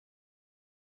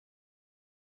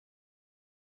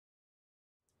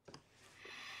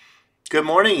Good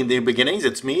morning, New Beginnings.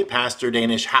 It's me, Pastor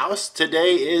Danish House.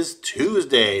 Today is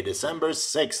Tuesday, December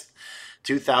 6th,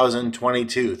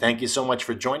 2022. Thank you so much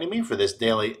for joining me for this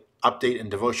daily update and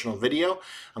devotional video.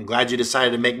 I'm glad you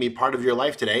decided to make me part of your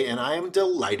life today, and I am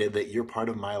delighted that you're part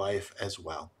of my life as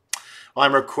well. Well,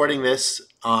 I'm recording this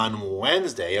on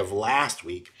Wednesday of last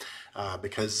week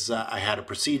because I had a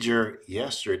procedure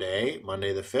yesterday,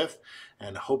 Monday the 5th,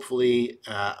 and hopefully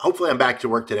I'm back to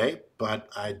work today, but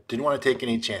I didn't want to take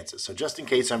any chances. So just in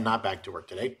case I'm not back to work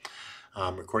today,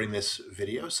 I'm recording this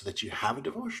video so that you have a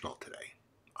devotional today.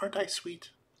 Aren't I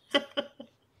sweet?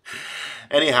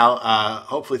 Anyhow,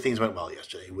 hopefully things went well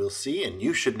yesterday. We'll see, and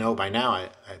you should know by now. I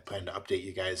plan to update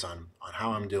you guys on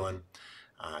how I'm doing.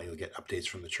 You'll get updates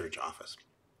from the church office.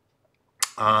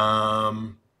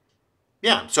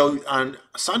 So on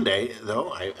Sunday, though,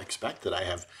 I expect that I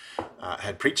have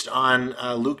had preached on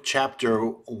Luke chapter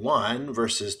 1,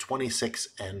 verses 26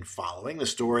 and following, the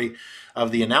story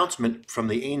of the announcement from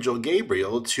the angel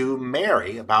Gabriel to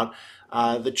Mary about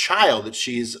the child that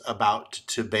she's about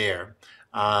to bear.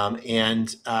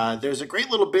 There's a great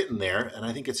little bit in there, and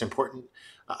I think it's important,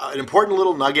 an important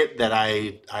little nugget that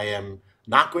I am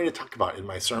not going to talk about in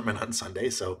my sermon on Sunday,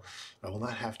 so I will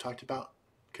not have talked about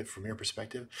from your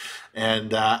perspective.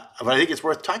 But I think it's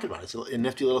worth talking about. It's a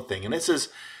nifty little thing. And this is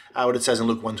what it says in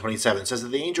Luke 1:27. It says that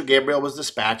the angel Gabriel was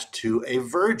dispatched to a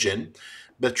virgin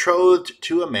betrothed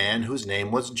to a man whose name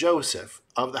was Joseph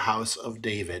of the house of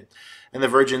David. And the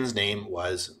virgin's name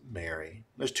was Mary.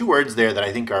 There's two words there that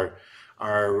I think are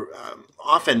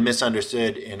often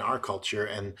misunderstood in our culture.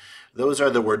 And those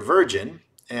are the word virgin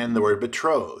and the word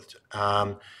betrothed.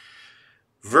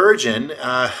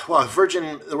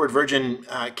 The word virgin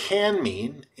can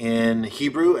mean in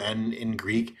Hebrew and in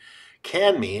Greek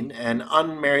can mean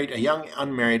a young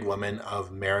unmarried woman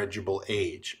of marriageable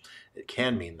age. It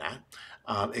can mean that.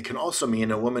 It can also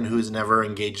mean a woman who's never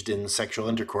engaged in sexual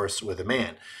intercourse with a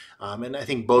man. And I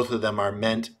think both of them are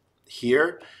meant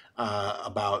here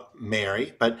about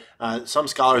Mary. But some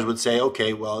scholars would say,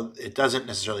 okay, well, it doesn't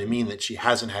necessarily mean that she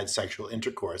hasn't had sexual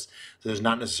intercourse. So there's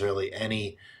not necessarily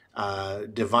any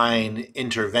divine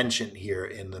intervention here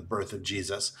in the birth of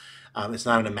Jesus. It's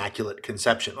not an immaculate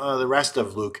conception. Well, the rest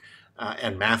of Luke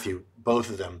and Matthew, both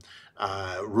of them,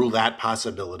 rule that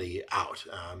possibility out.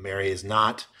 Mary is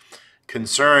not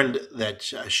concerned that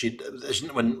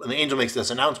when the angel makes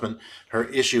this announcement, her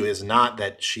issue is not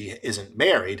that she isn't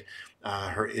married.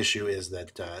 Her issue is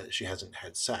that she hasn't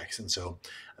had sex. And so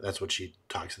that's what she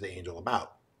talks to the angel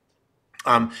about.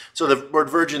 So the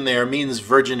word virgin there means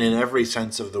virgin in every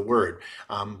sense of the word,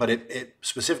 but it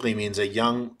specifically means a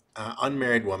young,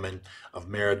 unmarried woman of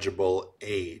marriageable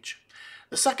age.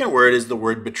 The second word is the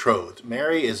word betrothed.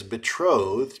 Mary is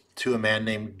betrothed to a man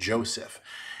named Joseph.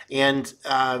 And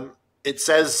it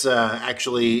says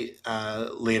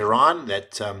later on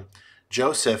that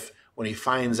Joseph, when he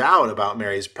finds out about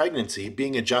Mary's pregnancy,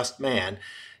 being a just man,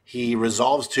 he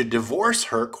resolves to divorce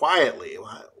her quietly.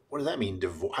 What does that mean?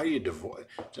 How do you divorce?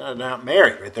 They're not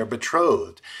married, right? They're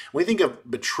betrothed. We think of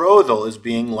betrothal as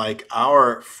being like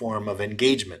our form of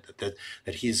engagement, that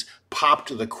he's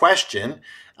popped the question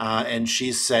and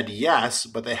she's said yes,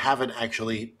 but they haven't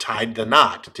actually tied the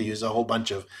knot, to use a whole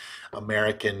bunch of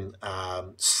American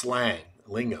slang,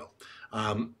 lingo.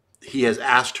 He has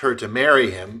asked her to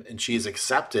marry him, and she's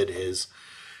accepted his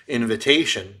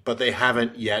invitation, but they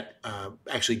haven't yet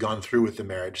actually gone through with the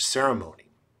marriage ceremony.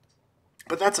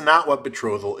 But that's not what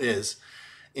betrothal is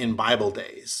in Bible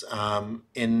days.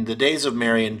 In the days of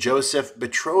Mary and Joseph,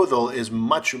 betrothal is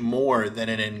much more than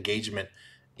an engagement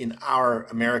in our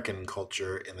American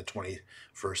culture in the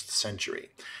 21st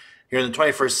century. Here in the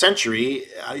 21st century,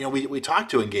 we talk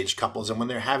to engaged couples, and when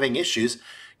they're having issues,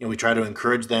 we try to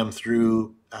encourage them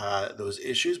through those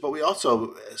issues, but we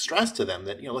also stress to them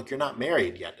that, look, you're not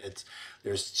married yet.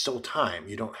 There's still time.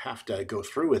 You don't have to go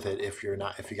through with it if you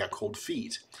got cold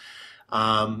feet.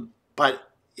 But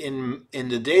in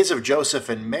the days of Joseph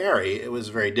and Mary, it was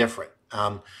very different.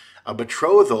 A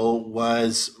betrothal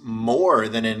was more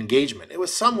than an engagement. It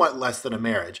was somewhat less than a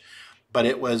marriage, but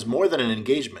it was more than an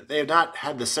engagement. They have not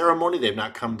had the ceremony. They've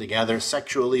not come together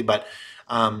sexually, but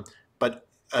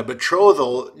a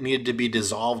betrothal needed to be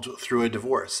dissolved through a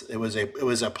divorce. It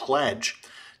was a pledge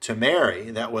to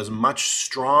Mary that was much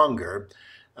stronger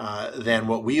than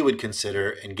what we would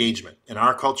consider engagement. In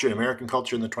our culture, in American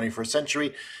culture in the 21st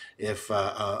century, if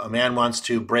a man wants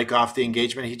to break off the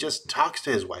engagement, he just talks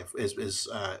to his wife, his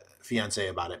fiancée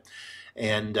about it.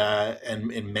 And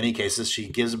in many cases, she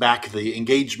gives back the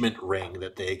engagement ring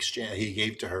that he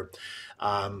gave to her.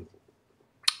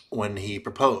 when he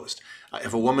proposed.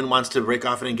 If a woman wants to break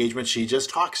off an engagement, she just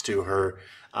talks to her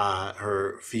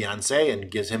fiance and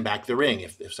gives him back the ring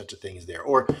if such a thing is there,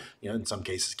 or in some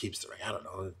cases keeps the ring. I don't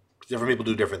know. Different people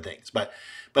do different things, but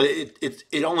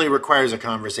it only requires a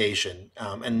conversation,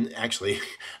 and actually.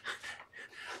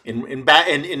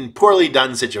 In poorly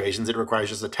done situations, it requires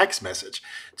just a text message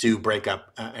to break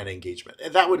up an engagement.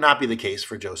 That would not be the case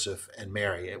for Joseph and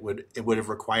Mary. It would have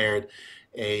required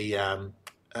a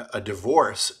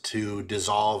divorce to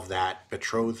dissolve that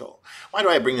betrothal. Why do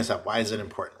I bring this up? Why is it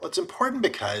important? Well, it's important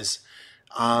because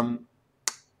the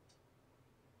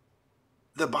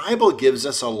Bible gives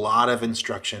us a lot of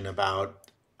instruction about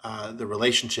the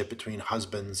relationship between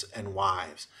husbands and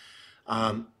wives.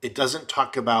 It doesn't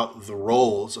talk about the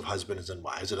roles of husbands and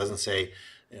wives. It doesn't say,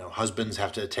 husbands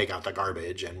have to take out the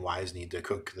garbage and wives need to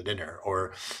cook the dinner,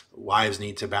 or wives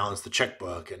need to balance the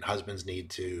checkbook and husbands need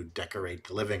to decorate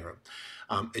the living room.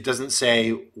 It doesn't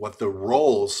say what the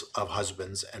roles of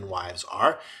husbands and wives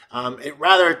are. It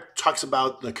rather talks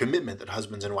about the commitment that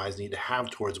husbands and wives need to have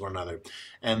towards one another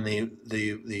and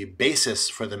the basis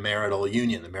for the marital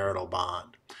union, the marital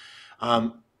bond.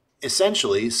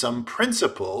 Essentially, some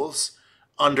principles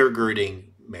undergirding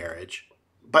marriage,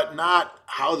 but not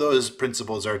how those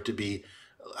principles are to be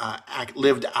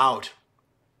lived out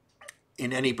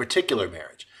in any particular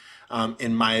marriage.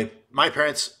 In my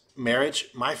parents' marriage,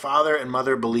 my father and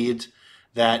mother believed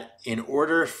that in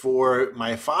order for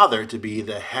my father to be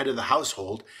the head of the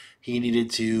household, he needed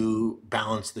to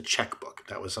balance the checkbook.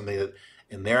 That was something that,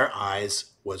 in their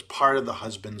eyes, was part of the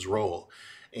husband's role.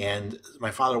 And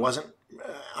my father wasn't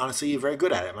honestly very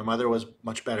good at it. My mother was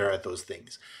much better at those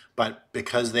things. But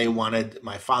because they wanted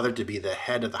my father to be the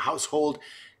head of the household,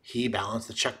 he balanced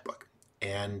the checkbook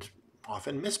and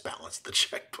often misbalanced the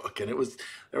checkbook. And there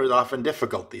was often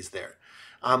difficulties there.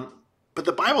 But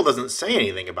the Bible doesn't say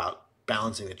anything about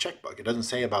balancing the checkbook. It doesn't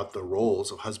say about the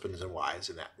roles of husbands and wives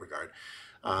in that regard.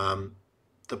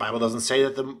 The Bible doesn't say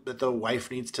that the wife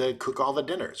needs to cook all the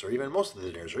dinners, or even most of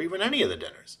the dinners, or even any of the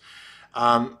dinners.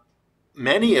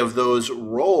 Many of those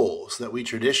roles that we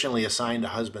traditionally assign to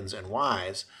husbands and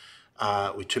wives,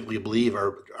 we typically believe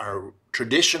are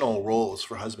traditional roles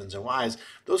for husbands and wives.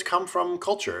 Those come from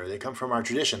culture. They come from our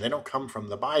tradition. They don't come from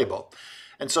the Bible.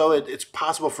 And so it's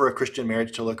possible for a Christian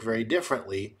marriage to look very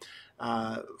differently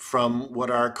from what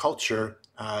our culture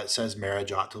says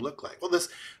marriage ought to look like. Well, the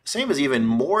same is even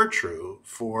more true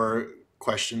for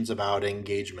questions about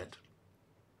engagement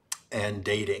and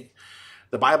dating.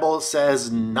 The Bible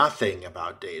says nothing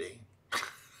about dating.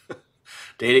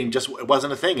 Dating it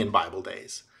wasn't a thing in Bible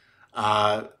days.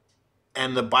 And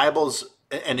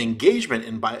engagement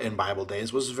in Bible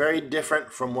days was very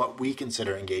different from what we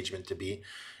consider engagement to be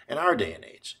in our day and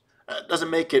age. It doesn't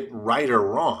make it right or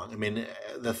wrong. I mean,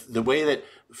 the way that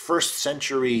first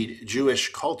century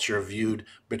Jewish culture viewed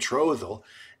betrothal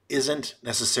isn't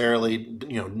necessarily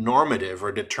normative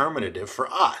or determinative for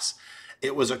us.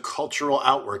 It was a cultural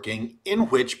outworking in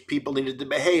which people needed to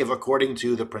behave according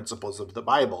to the principles of the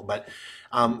Bible. But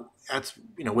that's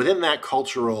within that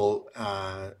cultural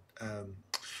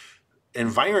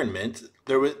environment,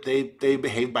 they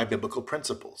behaved by biblical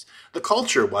principles. The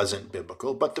culture wasn't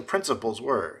biblical, but the principles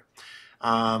were.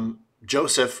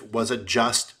 Joseph was a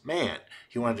just man.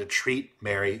 He wanted to treat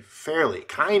Mary fairly,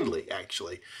 kindly,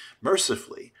 actually,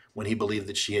 mercifully, when he believed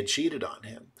that she had cheated on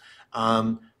him.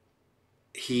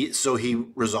 So he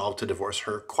resolved to divorce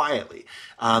her quietly.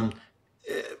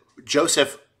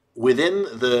 Joseph, within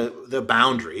the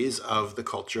boundaries of the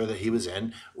culture that he was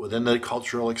in, within the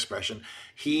cultural expression,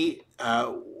 he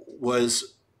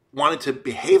wanted to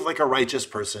behave like a righteous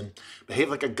person, behave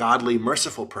like a godly,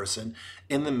 merciful person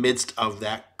in the midst of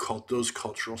those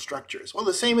cultural structures. Well,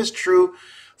 the same is true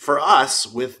for us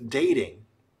with dating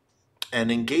and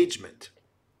engagement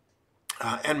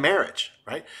and marriage,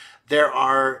 right? There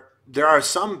are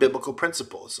some biblical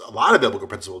principles, a lot of biblical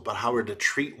principles about how we're to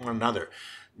treat one another.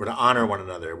 We're to honor one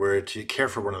another. We're to care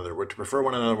for one another. We're to prefer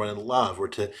one another in love. We're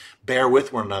to bear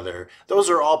with one another. Those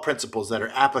are all principles that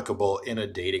are applicable in a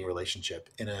dating relationship,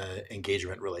 in an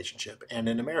engagement relationship, and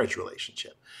in a marriage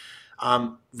relationship.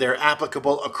 They're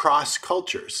applicable across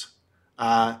cultures.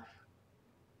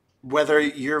 Whether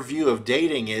your view of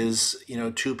dating is,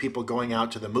 two people going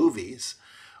out to the movies,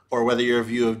 or whether your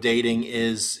view of dating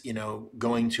is,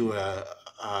 going to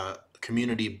a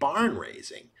community barn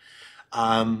raising,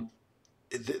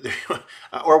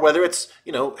 or whether it's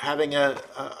having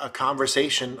a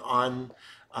conversation on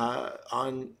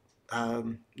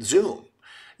Zoom.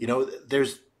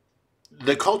 There's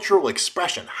the cultural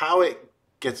expression, how it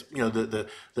gets, the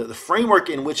framework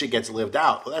in which it gets lived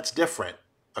out. Well, that's different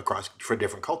for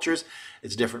different cultures.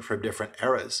 It's different for different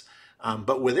eras.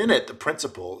 But within it, the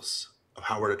principles of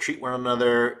how we're to treat one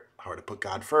another, how we're to put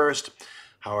God first,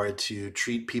 how we're to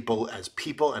treat people as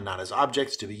people and not as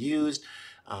objects to be used,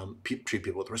 treat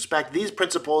people with respect. These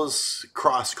principles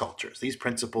cross cultures. These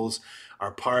principles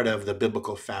are part of the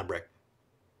biblical fabric.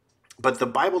 But the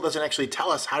Bible doesn't actually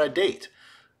tell us how to date.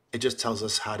 It just tells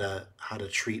us how to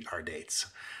treat our dates.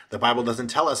 The Bible doesn't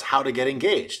tell us how to get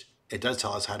engaged. It does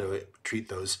tell us how to treat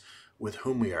those with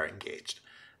whom we are engaged.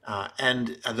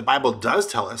 And the Bible does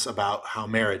tell us about how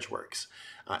marriage works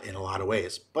in a lot of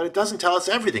ways, but it doesn't tell us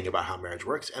everything about how marriage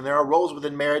works. And there are roles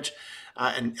within marriage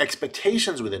and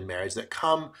expectations within marriage that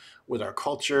come with our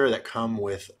culture, that come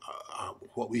with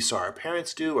what we saw our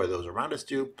parents do or those around us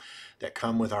do, that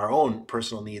come with our own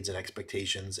personal needs and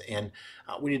expectations. And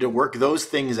we need to work those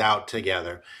things out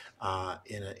together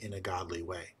in a godly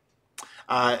way.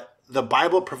 The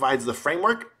Bible provides the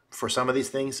framework for some of these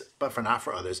things, but not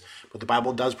for others. But the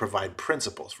Bible does provide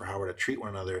principles for how we're to treat one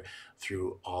another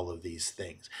through all of these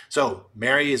things. So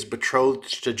Mary is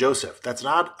betrothed to Joseph. That's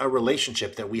not a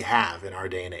relationship that we have in our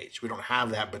day and age. We don't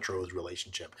have that betrothed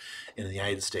relationship in the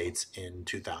United States in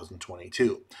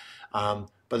 2022. But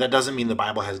that doesn't mean the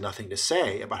Bible has nothing to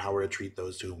say about how we're to treat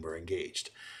those to whom we're engaged.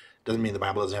 Doesn't mean the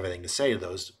Bible doesn't have anything to say to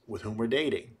those with whom we're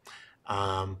dating.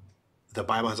 The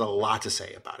Bible has a lot to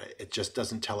say about it. It just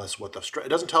doesn't tell us what the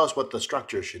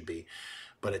structure should be,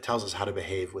 but it tells us how to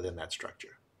behave within that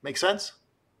structure. Make sense?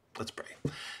 Let's pray.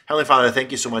 Heavenly Father,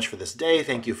 thank you so much for this day.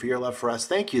 Thank you for your love for us.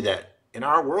 Thank you that in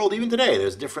our world, even today,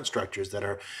 there's different structures that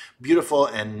are beautiful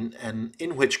and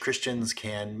in which Christians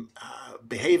can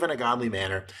behave in a godly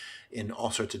manner in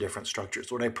all sorts of different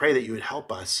structures. Lord, I pray that you would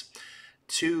help us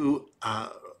to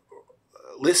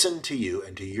listen to you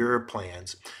and to your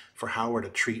plans for how we're to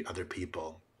treat other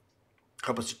people.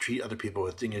 Help us to treat other people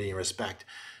with dignity and respect,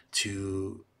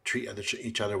 to treat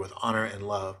each other with honor and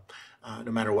love,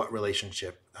 no matter what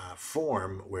relationship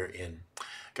form we're in.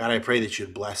 God, I pray that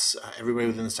you'd bless everybody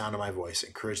within the sound of my voice,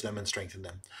 encourage them and strengthen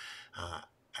them.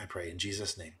 I pray in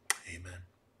Jesus' name, amen.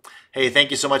 Hey,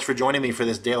 thank you so much for joining me for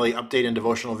this daily update and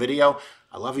devotional video.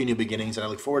 I love you, New Beginnings, and I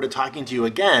look forward to talking to you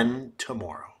again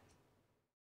tomorrow.